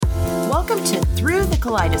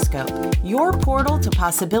Kaleidoscope, your portal to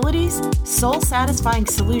possibilities, soul-satisfying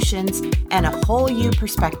solutions, and a whole you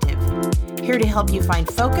perspective. Here to help you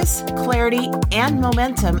find focus, clarity, and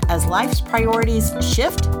momentum as life's priorities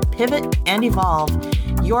shift, pivot, and evolve.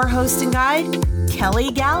 Your host and guide,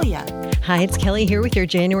 Kelly Gallia. Hi, it's Kelly here with your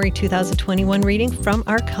January 2021 reading from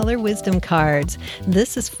our Color Wisdom cards.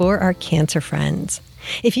 This is for our Cancer friends.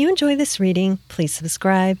 If you enjoy this reading, please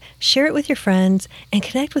subscribe, share it with your friends, and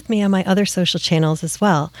connect with me on my other social channels as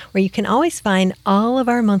well, where you can always find all of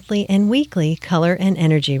our monthly and weekly color and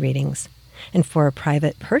energy readings. And for a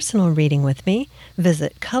private personal reading with me,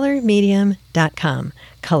 visit colormedium.com,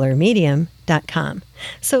 colormedium.com.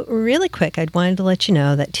 So really quick, I'd wanted to let you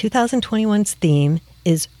know that 2021's theme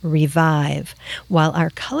is Revive, while our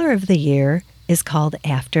color of the year is called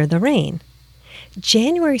After the Rain.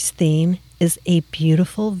 January's theme is A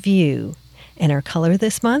Beautiful View, and our color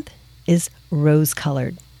this month is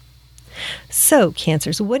rose-colored. So,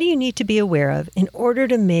 Cancers, what do you need to be aware of in order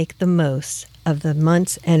to make the most of the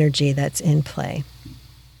month's energy that's in play?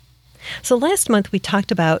 So last month we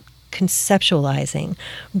talked about conceptualizing,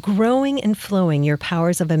 growing and flowing your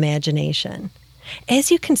powers of imagination. As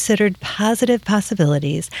you considered positive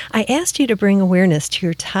possibilities, I asked you to bring awareness to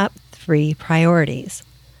your top 3 priorities.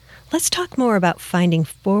 Let's talk more about finding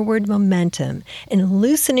forward momentum and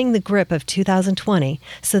loosening the grip of 2020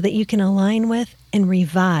 so that you can align with and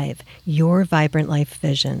revive your vibrant life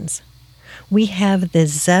visions. We have the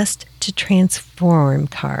Zest to Transform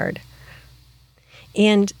card.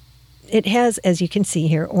 And it has, as you can see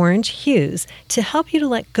here, orange hues to help you to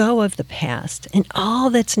let go of the past and all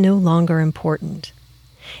that's no longer important.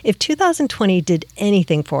 If 2020 did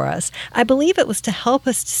anything for us, I believe it was to help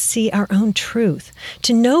us to see our own truth,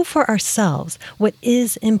 to know for ourselves what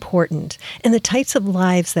is important and the types of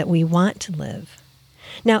lives that we want to live.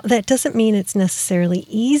 Now, that doesn't mean it's necessarily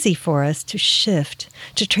easy for us to shift,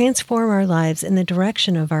 to transform our lives in the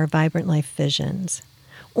direction of our vibrant life visions.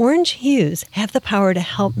 Orange hues have the power to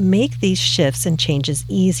help make these shifts and changes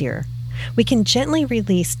easier. We can gently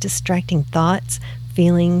release distracting thoughts,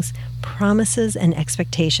 feelings, promises, and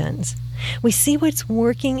expectations. We see what's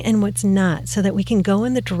working and what's not so that we can go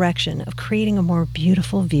in the direction of creating a more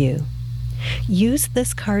beautiful view. Use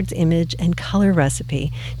this card's image and color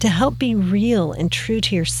recipe to help be real and true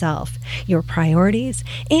to yourself, your priorities,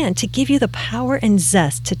 and to give you the power and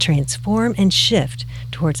zest to transform and shift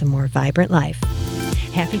towards a more vibrant life.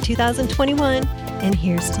 Happy 2021, and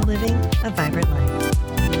here's to living a vibrant life.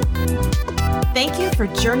 Thank you for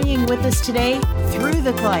journeying with us today through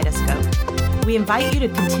the kaleidoscope. We invite you to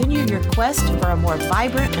continue your quest for a more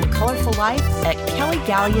vibrant and colorful life at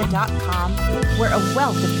kellygallia.com, where a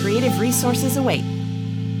wealth of creative resources await.